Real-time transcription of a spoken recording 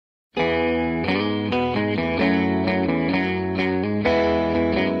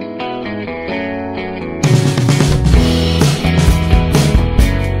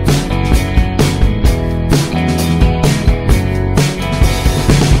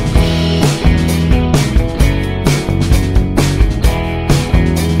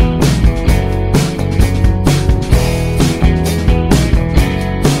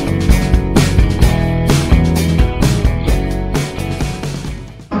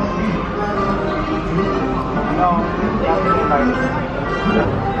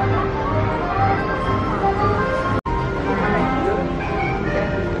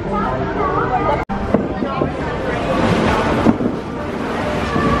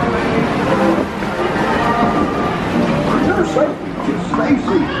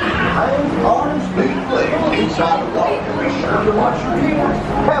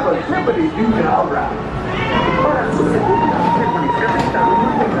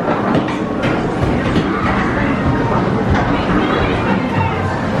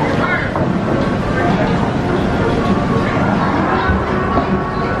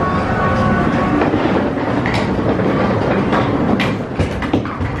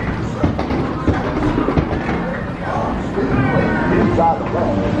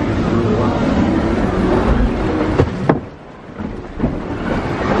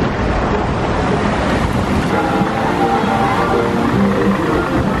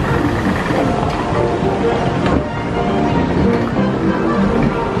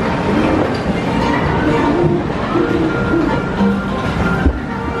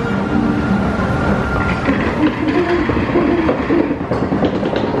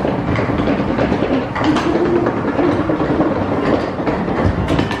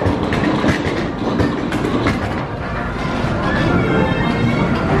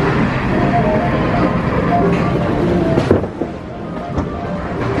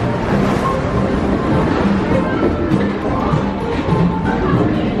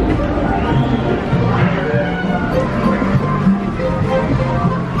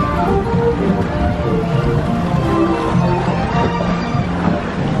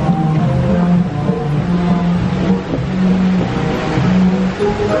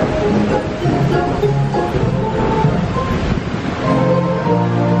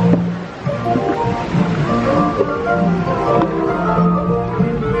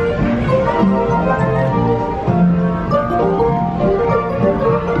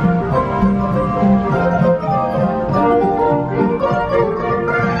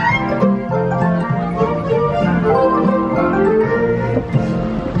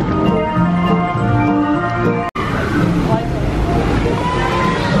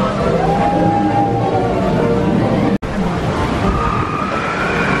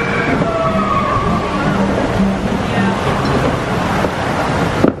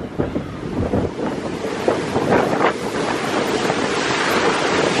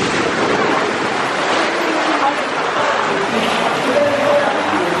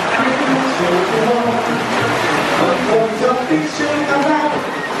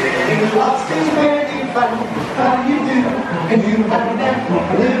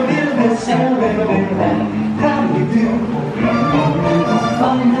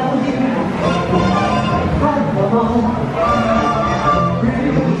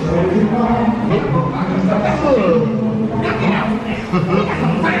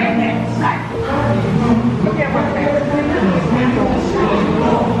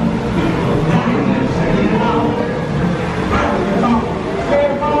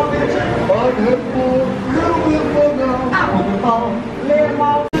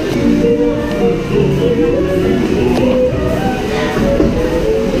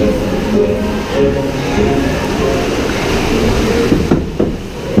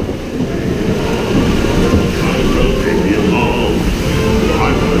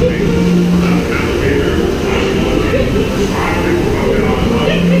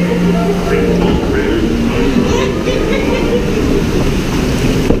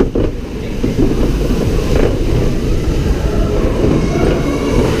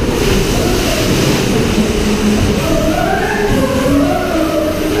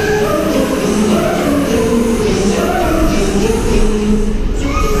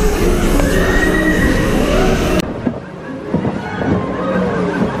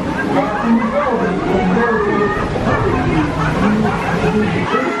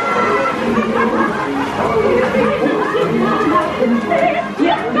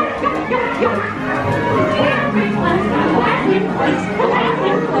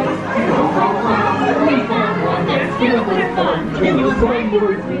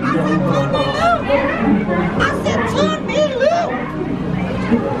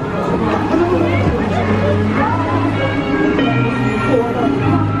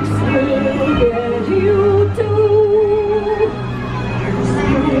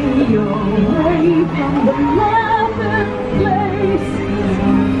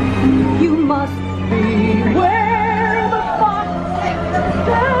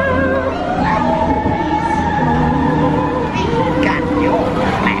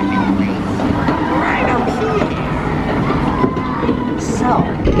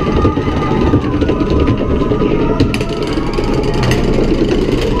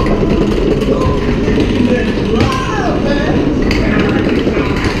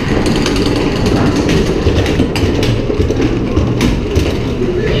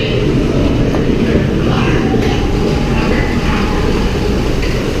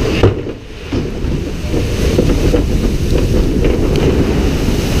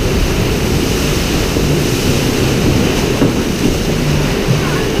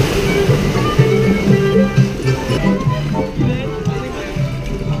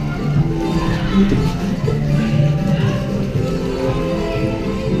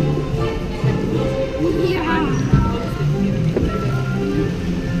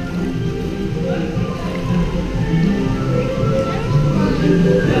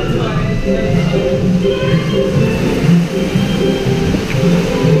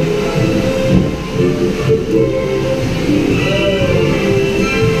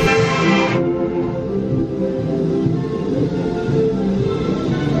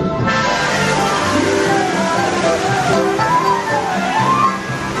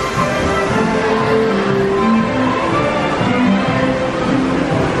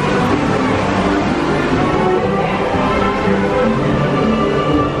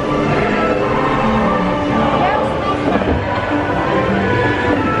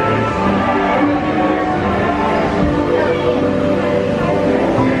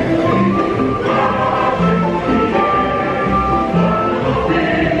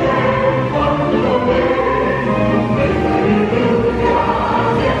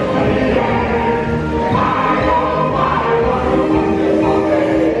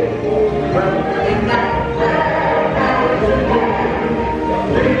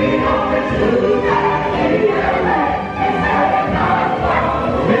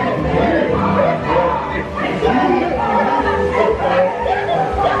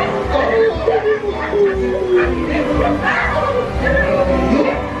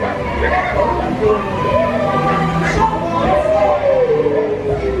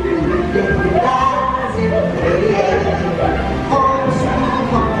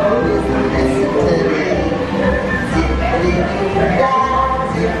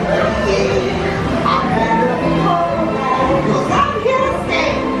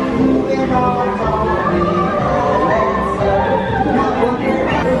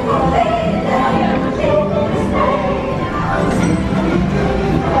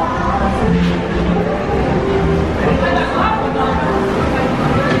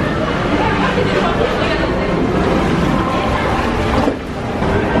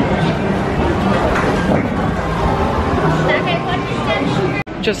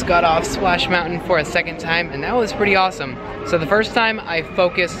just got off Splash Mountain for a second time, and that was pretty awesome. So the first time I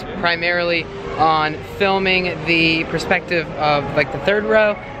focused primarily on filming the perspective of like the third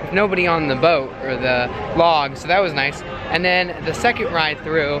row with nobody on the boat or the log, so that was nice. And then the second ride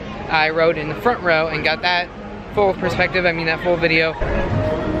through, I rode in the front row and got that full perspective, I mean that full video.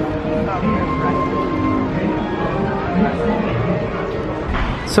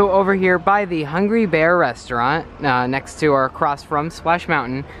 So over here by the Hungry Bear restaurant, next to or across from Splash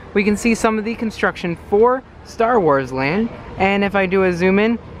Mountain, we can see some of the construction for Star Wars Land. And if I do a zoom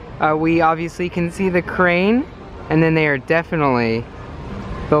in, we obviously can see the crane, and then they are definitely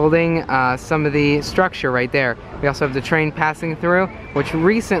building some of the structure right there. We also have the train passing through, which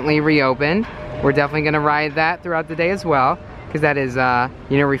recently reopened. We're definitely gonna ride that throughout the day as well, because that is,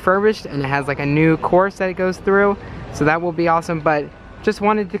 you know, refurbished, and it has like a new course that it goes through. So that will be awesome. But just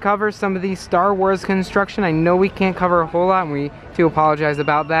wanted to cover some of the Star Wars construction. I know we can't cover a whole lot, and we do apologize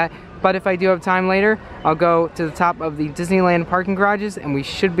about that. But if I do have time later, I'll go to the top of the Disneyland parking garages, and we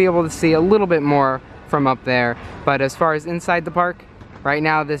should be able to see a little bit more from up there. But as far as inside the park, right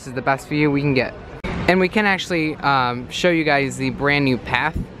now this is the best view we can get. And we can actually show you guys the brand new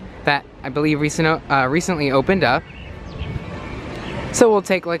path that I believe recently opened up. So we'll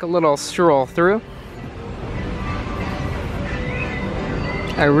take like a little stroll through.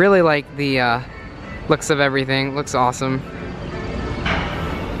 I really like the looks of everything. Looks awesome.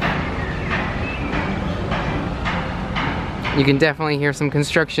 You can definitely hear some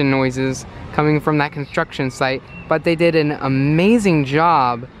construction noises coming from that construction site, but they did an amazing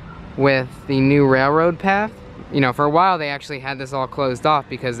job with the new railroad path. You know, for a while they actually had this all closed off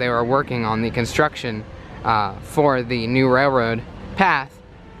because they were working on the construction for the new railroad path,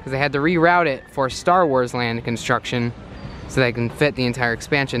 because they had to reroute it for Star Wars Land construction so they can fit the entire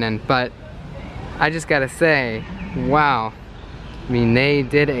expansion in. But I just gotta say, wow, I mean, they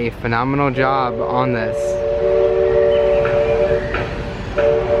did a phenomenal job on this.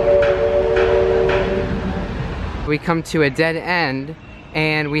 We come to a dead end,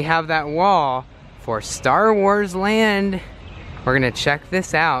 and we have that wall for Star Wars Land. We're gonna check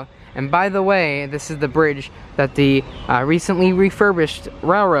this out. And by the way, this is the bridge that the recently refurbished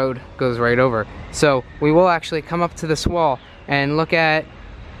railroad goes right over. So we will actually come up to this wall and look at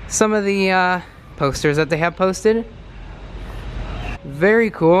some of the posters that they have posted. Very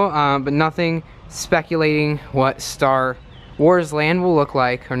cool, but nothing speculating what Star Wars Land will look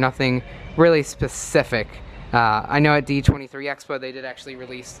like, or nothing really specific. I know at D23 Expo they did actually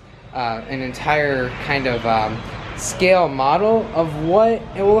release an entire kind of scale model of what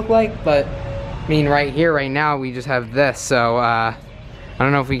it will look like, but I mean right here, right now, we just have this, so I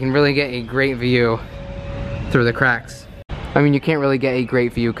don't know if we can really get a great view through the cracks. I mean, you can't really get a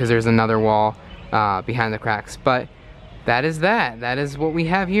great view because there's another wall behind the cracks, but that is what we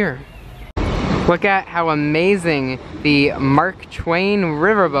have here. Look at how amazing the Mark Twain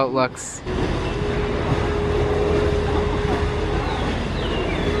riverboat looks.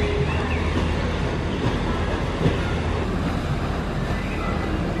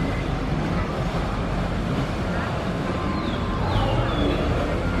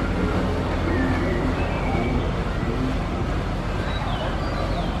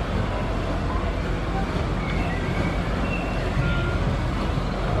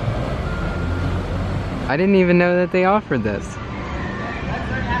 I didn't even know that they offered this.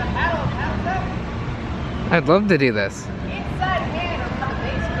 I'd love to do this.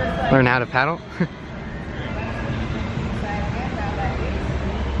 Learn how to paddle?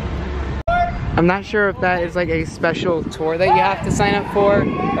 I'm not sure if that is like a special tour that you have to sign up for,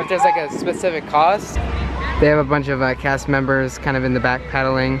 or if there's like a specific cost. They have a bunch of cast members kind of in the back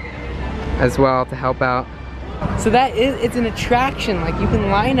paddling as well to help out. So it's an attraction, like you can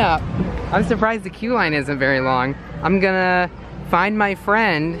line up. I'm surprised the queue line isn't very long. I'm gonna find my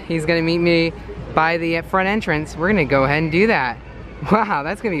friend. He's gonna meet me by the front entrance. We're gonna go ahead and do that. Wow,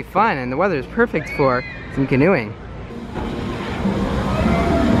 that's gonna be fun, and the weather is perfect for some canoeing.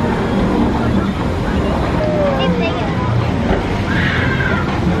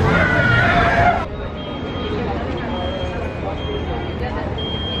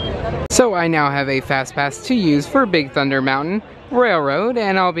 So I now have a fast pass to use for Big Thunder Mountain Railroad,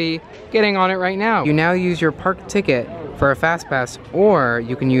 and I'll be getting on it right now. You now use your park ticket for a fast pass, or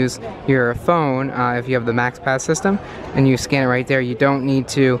you can use your phone if you have the Max Pass system, and you scan it right there. You don't need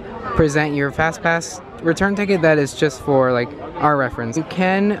to present your fast pass return ticket. That is just for like our reference. You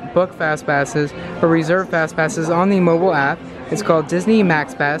can book fast passes or reserve fast passes on the mobile app. It's called Disney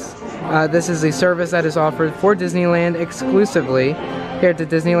Max Pass. This is a service that is offered for Disneyland exclusively here at the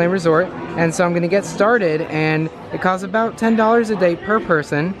Disneyland Resort. And so I'm gonna get started, and it costs about $10 a day per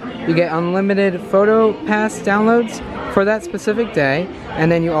person. You get unlimited photo pass downloads for that specific day,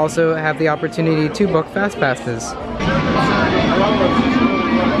 and then you also have the opportunity to book fast passes.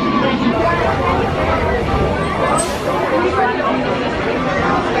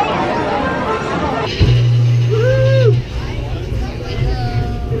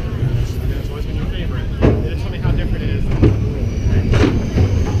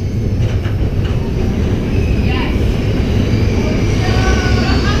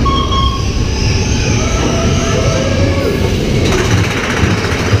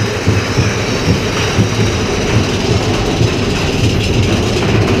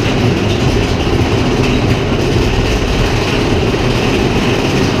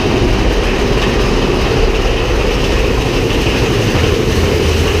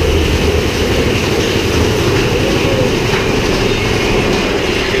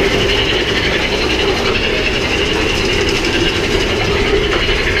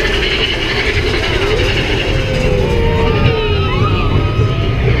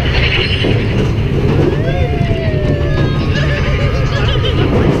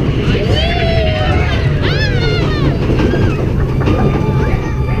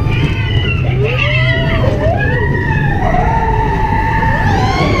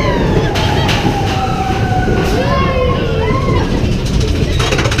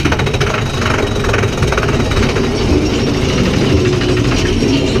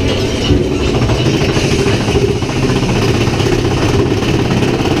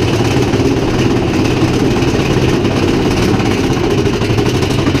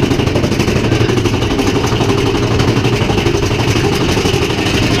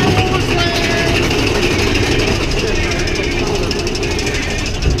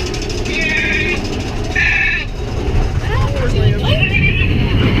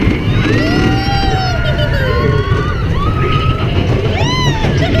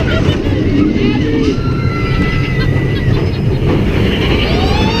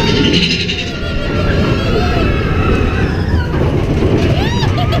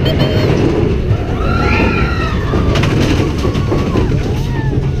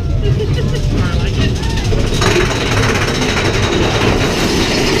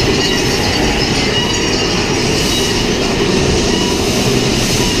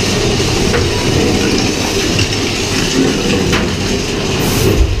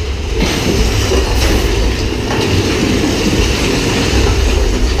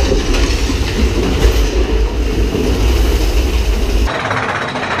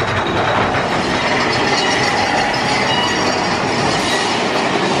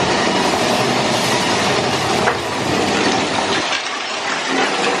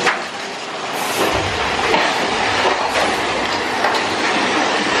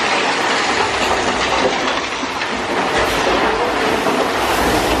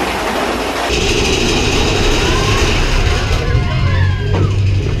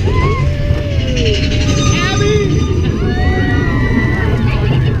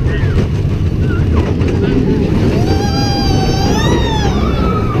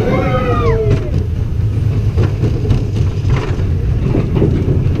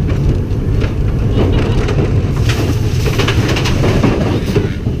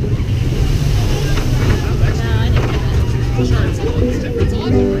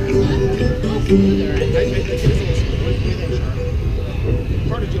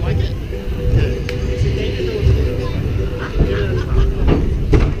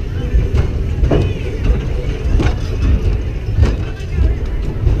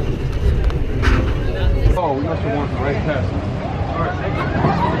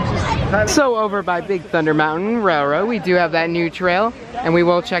 So over by Big Thunder Mountain Railroad, we do have that new trail, and we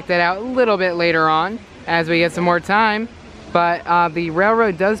will check that out a little bit later on as we get some more time. But the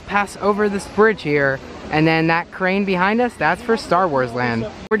railroad does pass over this bridge here, and then that crane behind us, that's for Star Wars Land.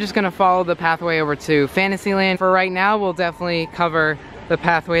 We're just gonna follow the pathway over to Fantasyland. For right now, we'll definitely cover the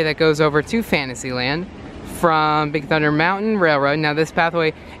pathway that goes over to Fantasyland from Big Thunder Mountain Railroad. Now this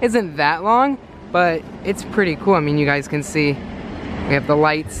pathway isn't that long, but it's pretty cool. I mean, you guys can see we have the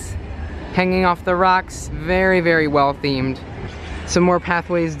lights hanging off the rocks, very, very well themed. Some more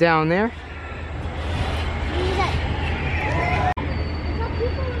pathways down there.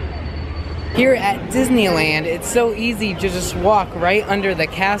 Here at Disneyland, it's so easy to just walk right under the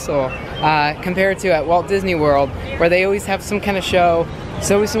castle compared to at Walt Disney World, where they always have some kind of show.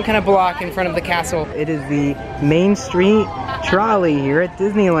 There's always some kind of block in front of the castle. It is the Main Street trolley here at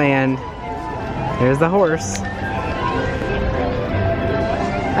Disneyland. There's the horse.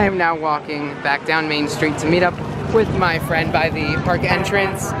 I am now walking back down Main Street to meet up with my friend by the park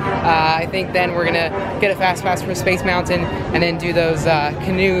entrance. I think then we're gonna get a fast pass for Space Mountain and then do those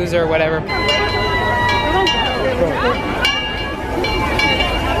canoes or whatever.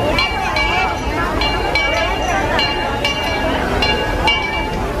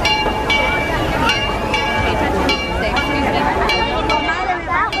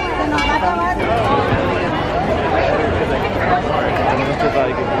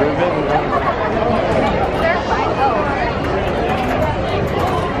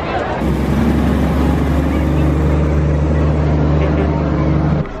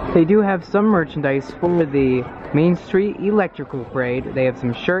 They do have some merchandise for the Main Street Electrical Parade. They have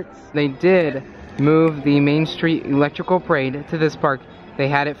some shirts. They did move the Main Street Electrical Parade to this park. They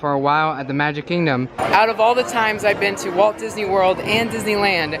had it for a while at the Magic Kingdom. Out of all the times I've been to Walt Disney World and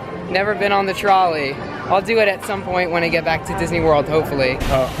Disneyland, never been on the trolley. I'll do it at some point when I get back to Disney World, hopefully.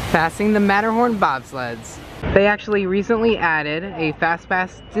 Passing the Matterhorn Bobsleds. They actually recently added a Fast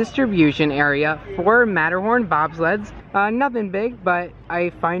Pass distribution area for Matterhorn Bobsleds. Nothing big, but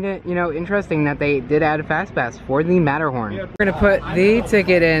I find it, you know, interesting that they did add a Fast Pass for the Matterhorn. We're gonna put the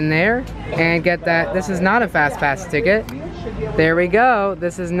ticket in there and get that. This is not a Fast Pass ticket. There we go.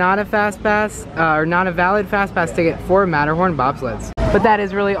 This is not a Fast Pass, or not a valid Fast Pass ticket for Matterhorn Bobsleds. But that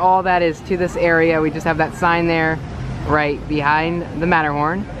is really all that is to this area. We just have that sign there right behind the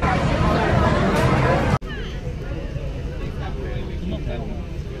Matterhorn.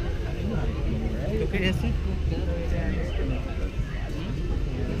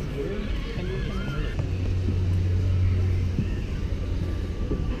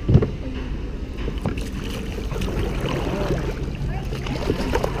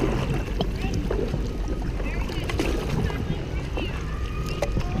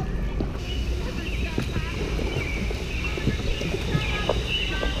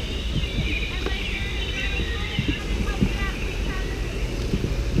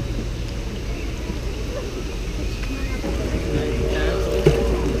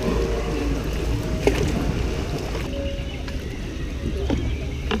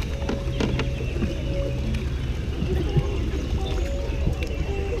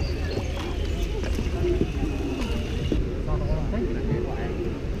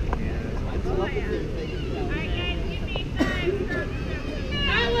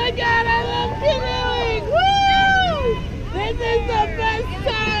 Oh my god, I love canoeing! Woo! This is the best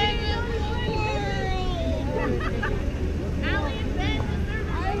time in the world!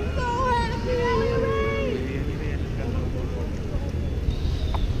 I'm so happy!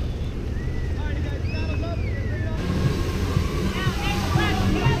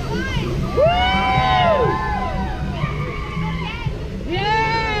 Woo! Yeah!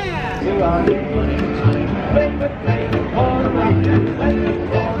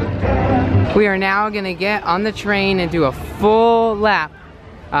 We are now gonna get on the train and do a full lap.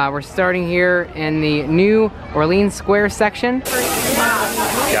 We're starting here in the New Orleans Square section.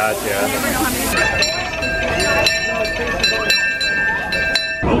 Gotcha.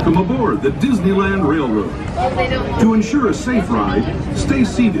 Welcome aboard the Disneyland Railroad. To ensure a safe ride, stay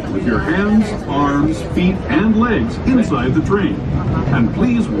seated with your hands, arms, feet, and legs inside the train. And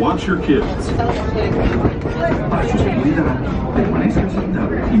please watch your kids. Para su seguridad, permanezca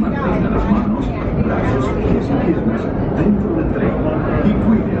sentado y mantenga las manos, brazos, pies y piernas dentro del tren y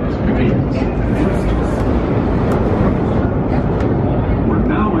cuide a los pequeños. We're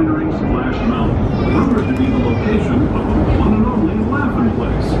now entering Splash Mountain, rumored to be the location of the one and only Laughing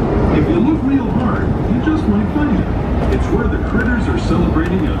Place. If you look real hard, you just might find it. It's where the critters are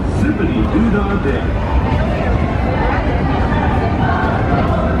celebrating a zippity-doo-dah day.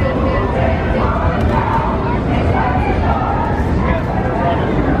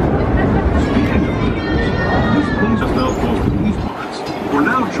 We're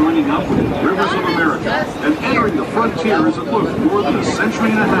now joining up with the Rivers of America and entering the frontier as it looked more than a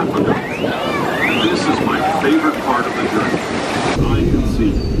century and a half ago. This is my favorite part of the journey. I can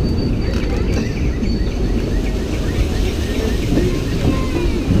see.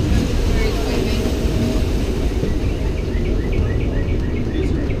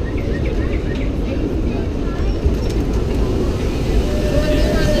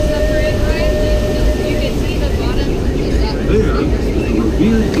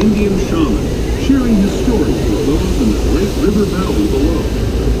 Indian shaman, sharing his stories with those in the great river valley below.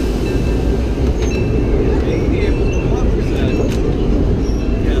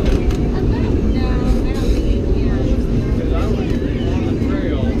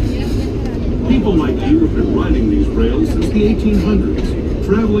 People like you have been riding these rails since the 1800s,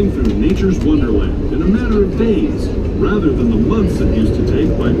 traveling through nature's wonderland in a matter of days, rather than the months it used to take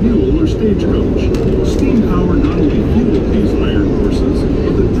by mule or stagecoach. Steam power not only fueled these iron horses,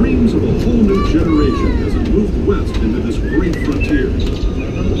 but the dreams of a whole new generation as it moved west into this great frontier.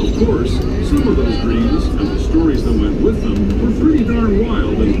 Of course, some of those dreams and the stories that went with them were pretty darn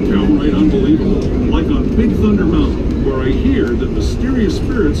wild and downright unbelievable, like on Big Thunder Mountain, where I hear that mysterious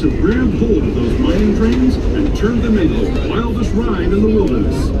spirits have grabbed hold of those mining trains and turned them into the wildest ride in the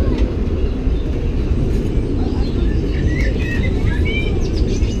wilderness.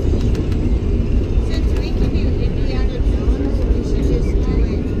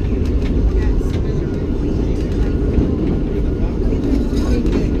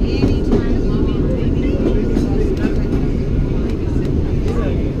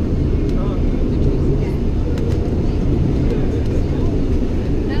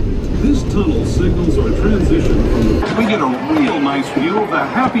 Tunnel signals our transition from the... We get a real nice view of the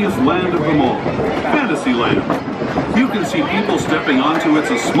happiest land of them all, Fantasyland. You can see people stepping onto It's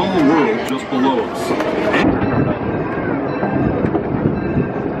a Small World just below us.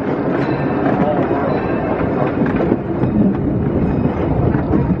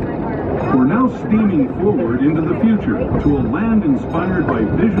 We're now steaming forward into the future to a land inspired by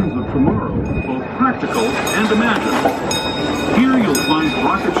visions of tomorrow, both practical and imagined. Here you'll find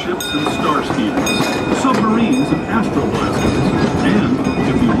rocket ships and star skiers, submarines and astroblasters, and,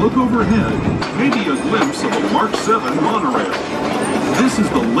 if you look overhead, maybe a glimpse of a Mark 7 monorail. This is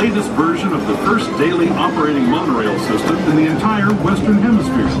the latest version of the first daily operating monorail system in the entire Western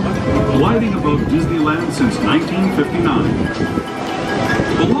Hemisphere, gliding above Disneyland since 1959.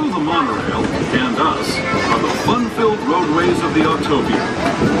 Below the monorail, and us, are the fun-filled roadways of the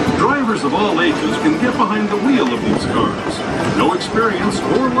Autopia. Drivers of all ages can get behind the wheel of these cars. No experience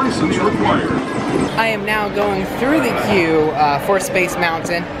or license required. I am now going through the queue for Space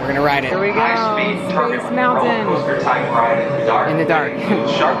Mountain. We're gonna ride it. Here we go, Space Mountain. In the dark.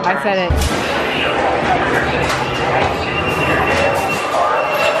 I said it.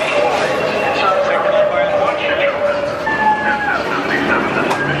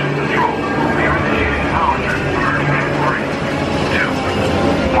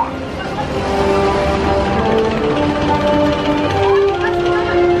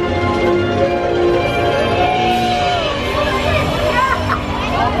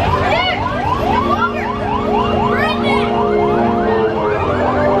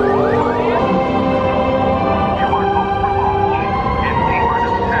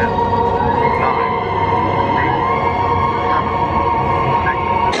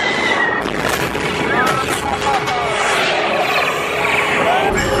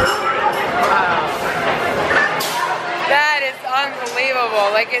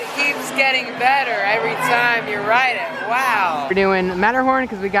 Like, it keeps getting better every time you ride it. Wow. We're doing Matterhorn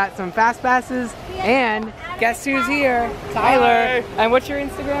because we got some fast passes, and guess who's here? Tyler. Hi. And what's your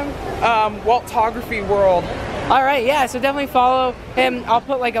Instagram? Waltography World. All right, yeah, so definitely follow him. I'll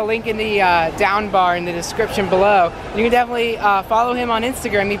put like a link in the down bar in the description below. You can definitely follow him on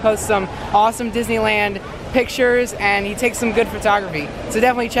Instagram. He posts some awesome Disneyland pictures and he takes some good photography. So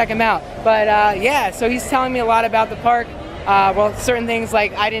definitely check him out. But yeah, so he's telling me a lot about the park. Well, certain things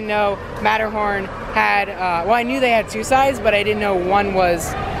like I didn't know Matterhorn had, well, I knew they had two sides, but I didn't know one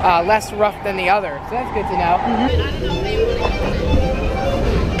was less rough than the other. So that's good to know.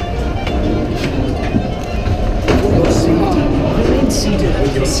 Remain seated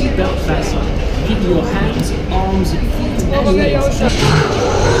with your seatbelt fastened. Keep your hands, arms, and feet and legs.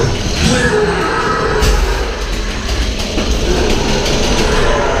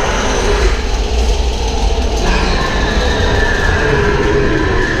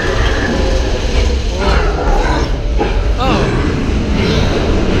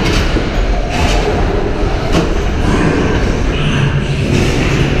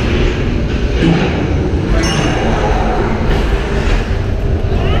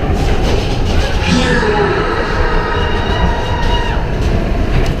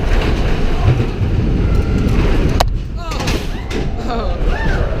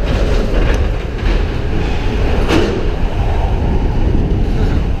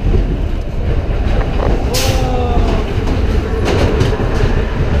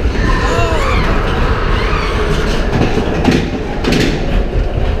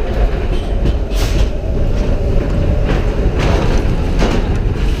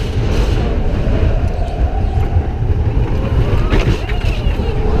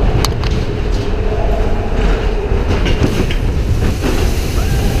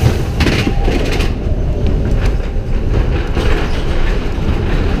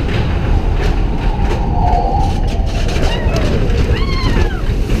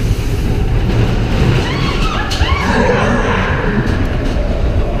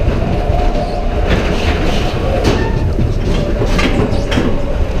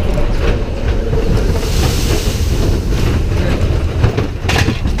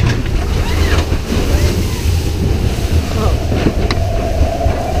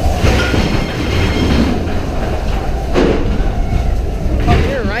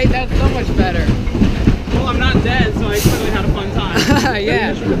 right? That's so much better. Well, I'm not dead, so I clearly had a fun time.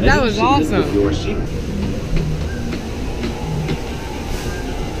 Yeah, that was awesome.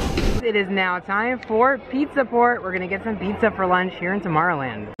 It is now time for Pizza Port. We're gonna get some pizza for lunch here in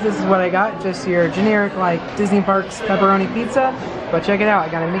Tomorrowland. This is what I got, just your generic like Disney Parks pepperoni pizza. But check it out,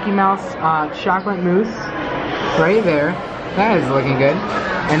 I got a Mickey Mouse chocolate mousse right there. That is looking good.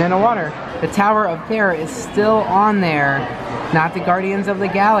 And then a water. The Tower of Terror is still on there, not the Guardians of the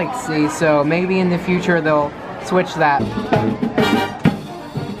Galaxy, so maybe in the future they'll switch that.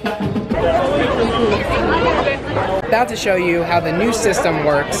 About to show you how the new system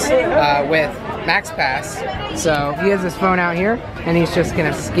works with MaxPass. So he has his phone out here and he's just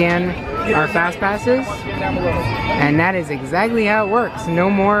gonna scan our fast passes, and that is exactly how it works. No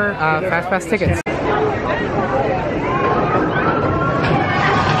more fast pass tickets.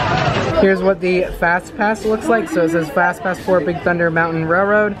 Here's what the fast pass looks like. So it says Fast Pass for Big Thunder Mountain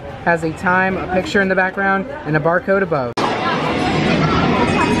Railroad, has a time, a picture in the background, and a barcode above.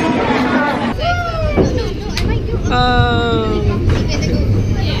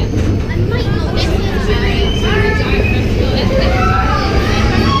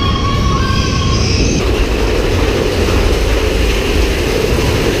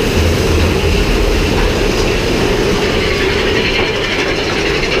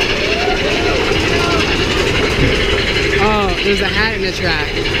 There's a hat in the track.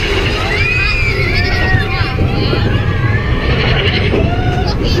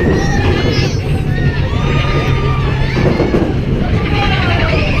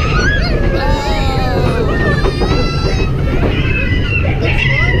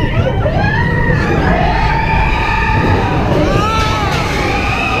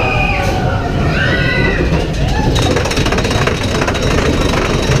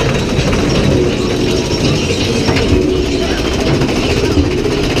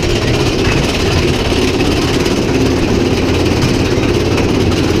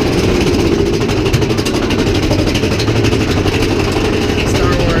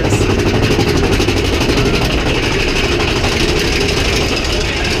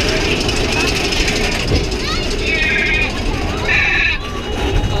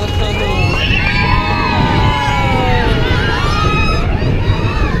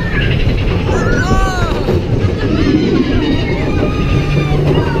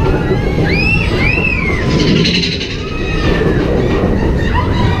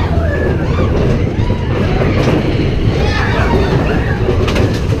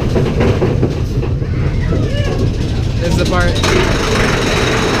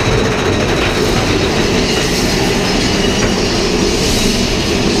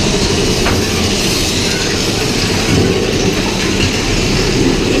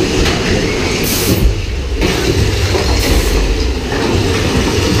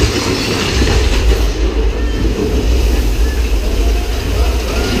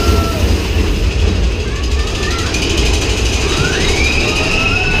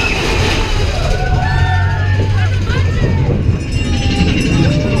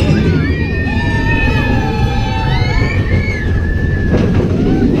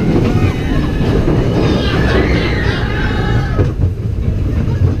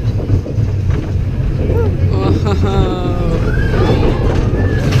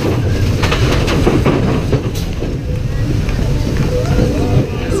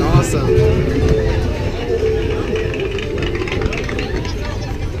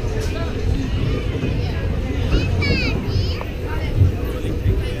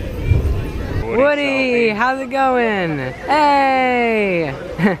 Woody, how's it going? Hey!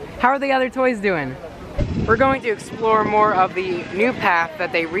 How are the other toys doing? We're going to explore more of the new path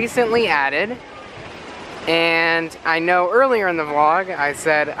that they recently added. And I know earlier in the vlog I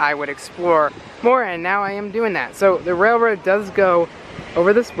said I would explore more, and now I am doing that. So the railroad does go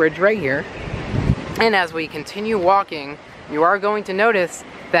over this bridge right here. And as we continue walking, you are going to notice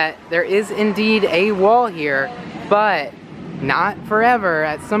that there is indeed a wall here, but not forever.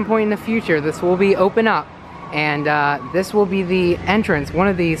 At some point in the future, this will be open up, and this will be the entrance, one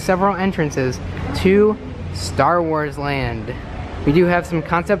of the several entrances to Star Wars Land. We do have some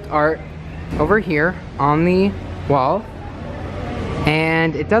concept art over here on the wall,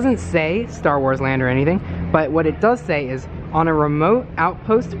 and it doesn't say Star Wars Land or anything, but what it does say is, on a remote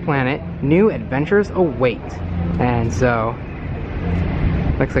outpost planet, new adventures await. And so,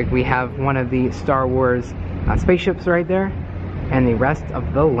 looks like we have one of the Star Wars spaceships right there, and the rest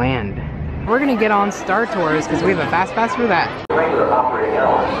of the land. We're gonna get on Star Tours because we have a fast pass for that. Regular operating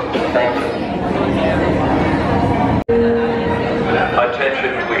hours. Thank you.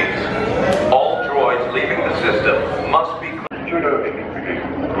 Attention, please. All droids leaving the system must be...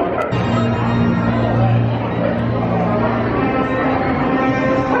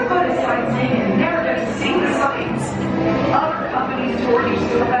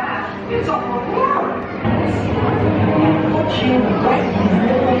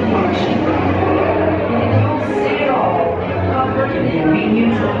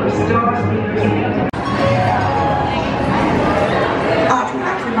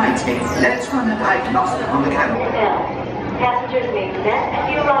 Let's run a diagnostic on the canal. Passengers may descend at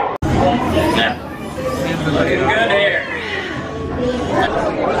the arrival. Looking good here.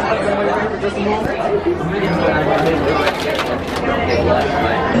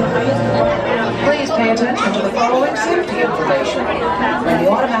 Please pay attention to the following safety information when the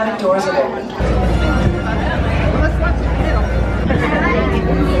automatic doors are opened.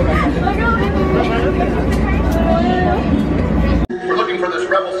 We're looking for this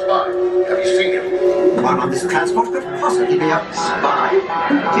rebel spy. Have you seen him? One on this transport could possibly be a spy.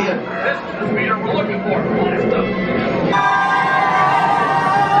 Dear. This is the speeder we're looking for.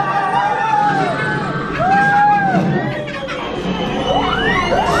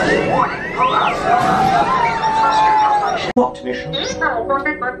 What mission?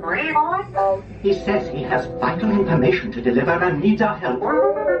 He says he has vital information to deliver and needs our help.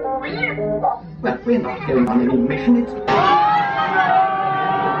 Well, we're not going on any mission. It's...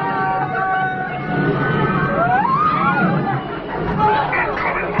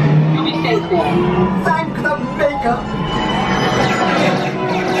 Thank the maker!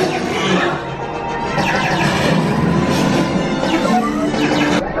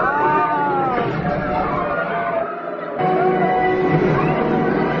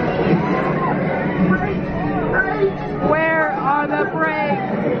 Where are the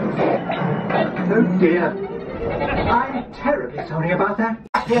brakes? Oh dear. I'm terribly sorry about that.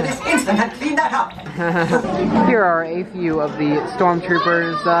 Here this instant and clean that up. Here are a few of the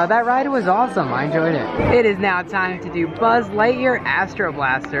stormtroopers. That ride was awesome. I enjoyed it. It is now time to do Buzz Lightyear Astro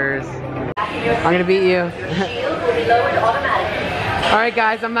Blasters. I'm gonna beat you. Alright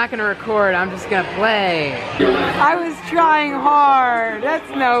guys, I'm not gonna record. I'm just gonna play. I was trying hard. That's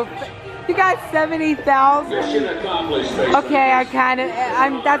no... You got 70,000? Okay,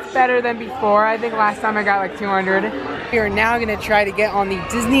 that's better than before. I think last time I got like 200. We are now gonna try to get on the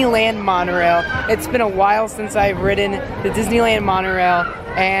Disneyland Monorail. It's been a while since I've ridden the Disneyland Monorail,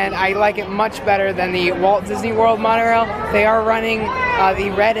 and I like it much better than the Walt Disney World Monorail. They are running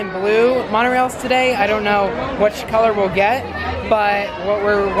the red and blue monorails today. I don't know which color we'll get, but what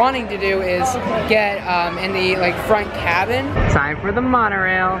we're wanting to do is get in the like front cabin. Time for the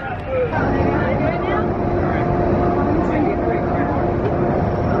monorail.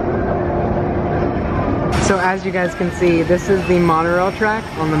 So as you guys can see, this is the monorail track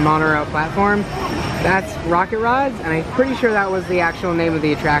on the monorail platform. That's Rocket Rods, and I'm pretty sure that was the actual name of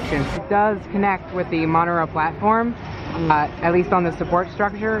the attraction. It does connect with the monorail platform, at least on the support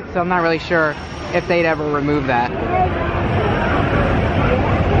structure, so I'm not really sure if they'd ever remove that.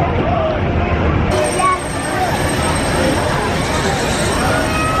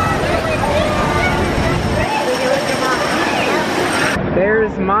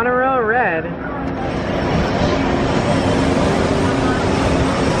 There's Monorail Red.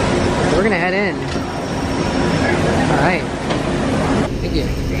 We're gonna head in. Alright. Thank you.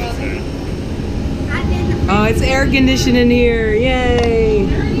 Oh, it's air conditioned in here. Yay!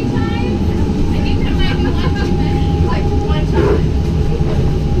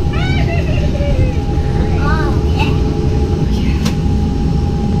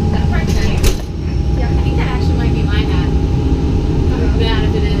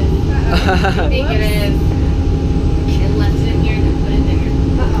 I think it is. It left it in here and then put it there.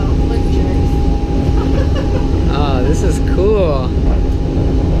 Uh-oh, what jerks. Oh, this is cool.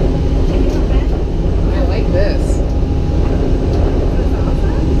 I like this.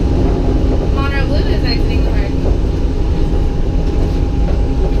 Monorail Blue is exiting the park.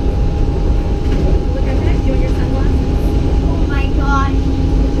 Look at that. Do you want your sunglasses? Oh my gosh. Do you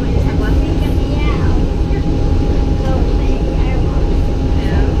want your sunglasses? Yeah.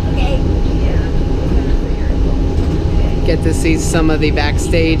 Get to see some of the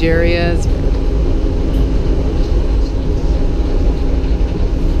backstage areas.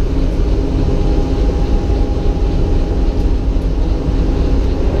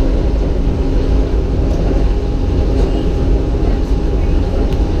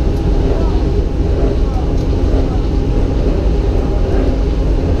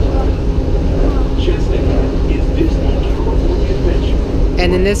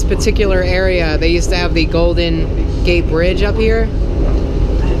 And in this particular area, they used to have the Golden Gate Bridge up here.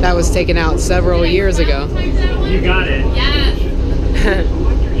 That was taken out several years ago. You got it. Yes.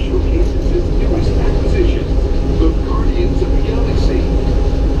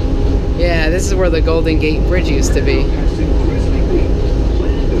 Yeah, this is where the Golden Gate Bridge used to be.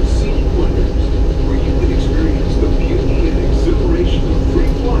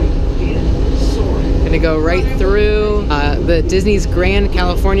 Gonna go right through the Disney's Grand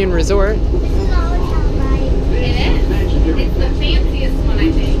Californian Resort. It is. It's the fanciest one,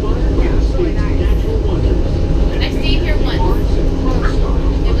 I think.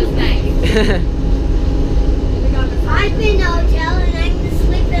 I've been in a hotel and I'm going to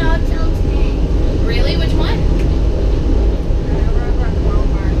sleep in a hotel today. Really? Which one? Over at the World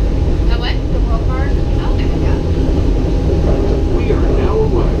Park. Oh, what? The World Park. Oh, okay. Yeah. We are now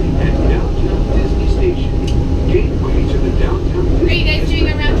arriving at Downtown Disney Station, gateway to the Downtown Disney. Are you guys doing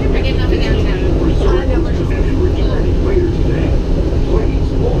a round trip or getting off at downtown? And returning later today.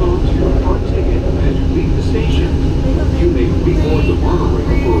 Please hold on to your park ticket as you leave the station. You may reboard the monorail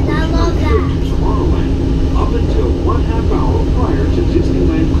for a return trip to Tomorrowland up until 1/2 hour prior to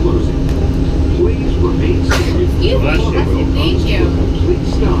Disneyland closing. Please remain seated. Excuse me. Thank you. Complete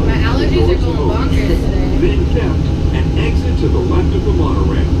stop. My allergies are going bonkers today. Then left and exit to the left of the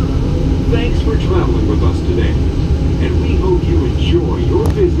monorail. Thanks for traveling with us today, and we hope you enjoy your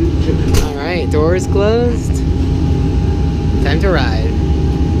visit to the... Alright, doors closed. Time to ride.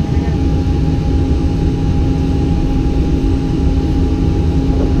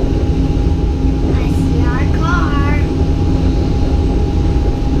 I see our car.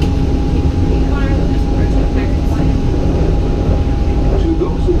 To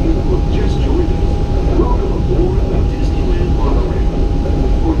those of you who have just joined us, welcome aboard the Disneyland Monorail.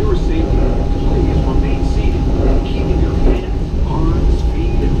 For your safety, please remain seated, keeping your hands, arms,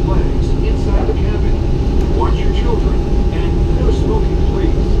 feet, and legs inside the cabin. Watch your children, and no smoking,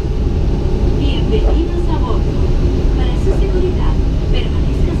 please. Bienvenidos a bordo. Para su seguridad,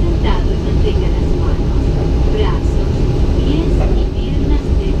 permanezca sentado y mantenga las manos, brazos, pies y piernas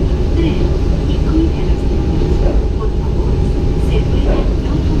dentro del tren y cuide a los niños. Por favor, se puede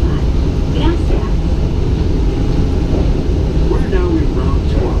no tomar. Gracias. We're now en route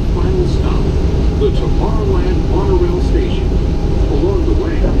to our final stop, the Tomorrowland Monorail Station. Along the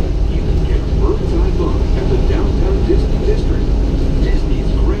way, you can get a bird's-eye look at the Downtown Disney District,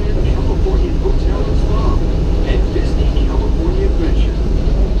 Disney's Grand Californian Hotel and Spa, and Disney California Adventure.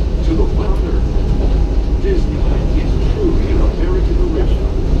 To the louder, Disneyland is truly an American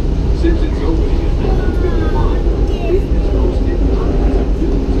original. Since its opening in 1955, it has hosted hundreds of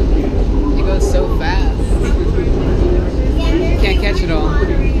millions of guests. It goes so fast. Can't catch it all.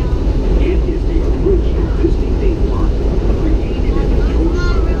 It is the original Disney theme park, created and enjoyed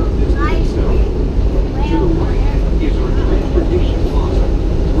by Walt Disney himself. To the right is our transportation plaza,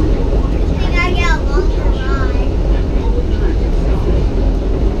 where you'll find I think I get a longer ride. and public transit stops.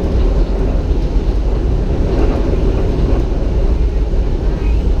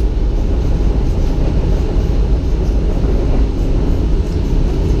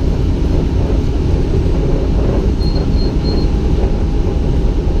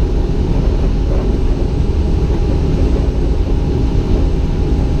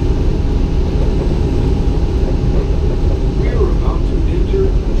 We're about to enter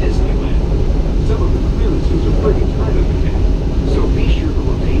Disneyland. Some of the clearances are pretty tight up ahead, so be sure to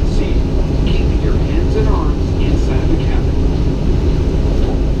remain seated, keeping your hands and arms inside the cabin.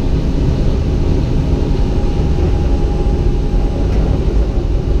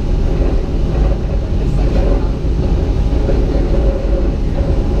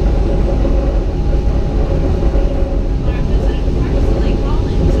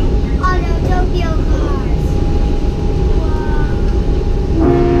 Oh no, Tokyo cars.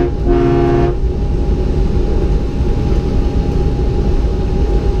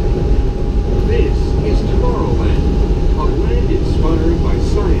 This is Tomorrowland, a land inspired by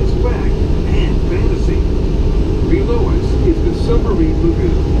science fact and fantasy. Below us is the Submarine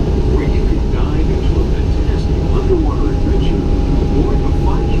Lagoon, where you can dive into a fantastic underwater adventure aboard the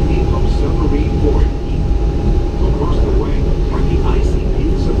Finding Nemo submarine voyage. Across the way are the icy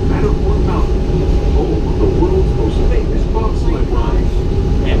peaks of Matterhorn Mountain, home of the world's most famous bobsled ride.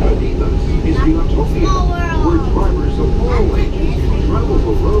 And beneath us is the Utopia, where drivers of all ages can travel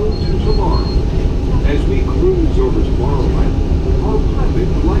the road to tomorrow. As we cruise over Tomorrowland, our pilot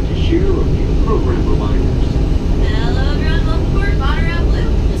would like to share a few program reminders. Hello everyone, welcome aboard Monorail Blue.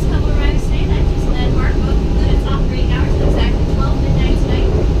 Just a couple of rides today at Disneyland Park, both included its operating hours at exactly 12 midnight tonight.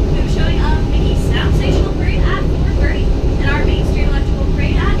 We'll be showing Mickey's Sound Stational Parade at 4:30, and our Main Street Electrical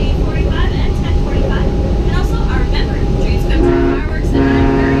Parade at 8:45 and 10:45. And also our Remember Dreams Come True fireworks at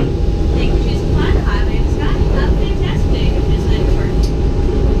 9:30. Thank you for choosing to fly the Highway of the Sky. Have a fantastic day at Disneyland Park.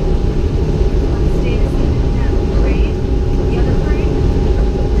 Stay to see the parade, the other parade.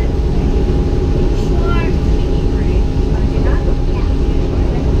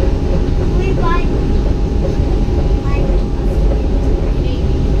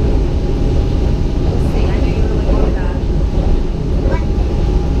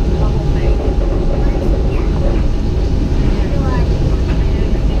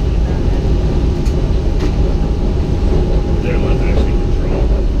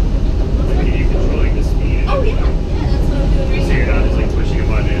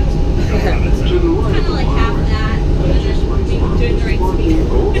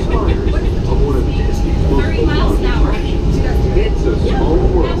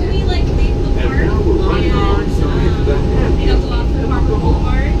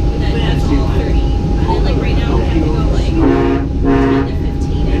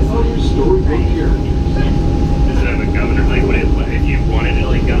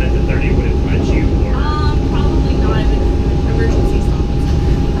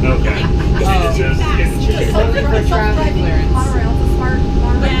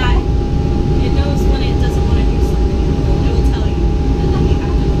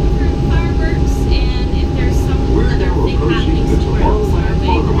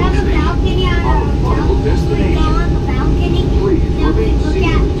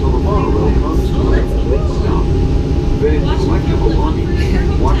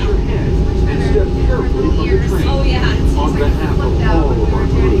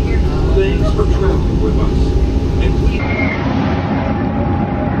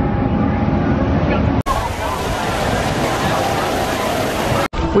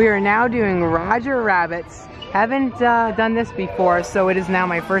 We are now doing Roger Rabbit's. Haven't done this before, so it is now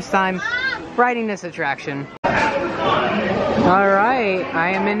my first time riding this attraction. Alright,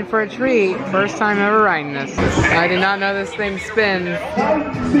 I am in for a treat. First time ever riding this. I did not know this thing spins.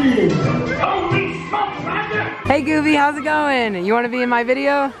 Hey Goofy, how's it going? You want to be in my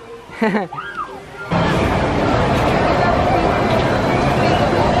video?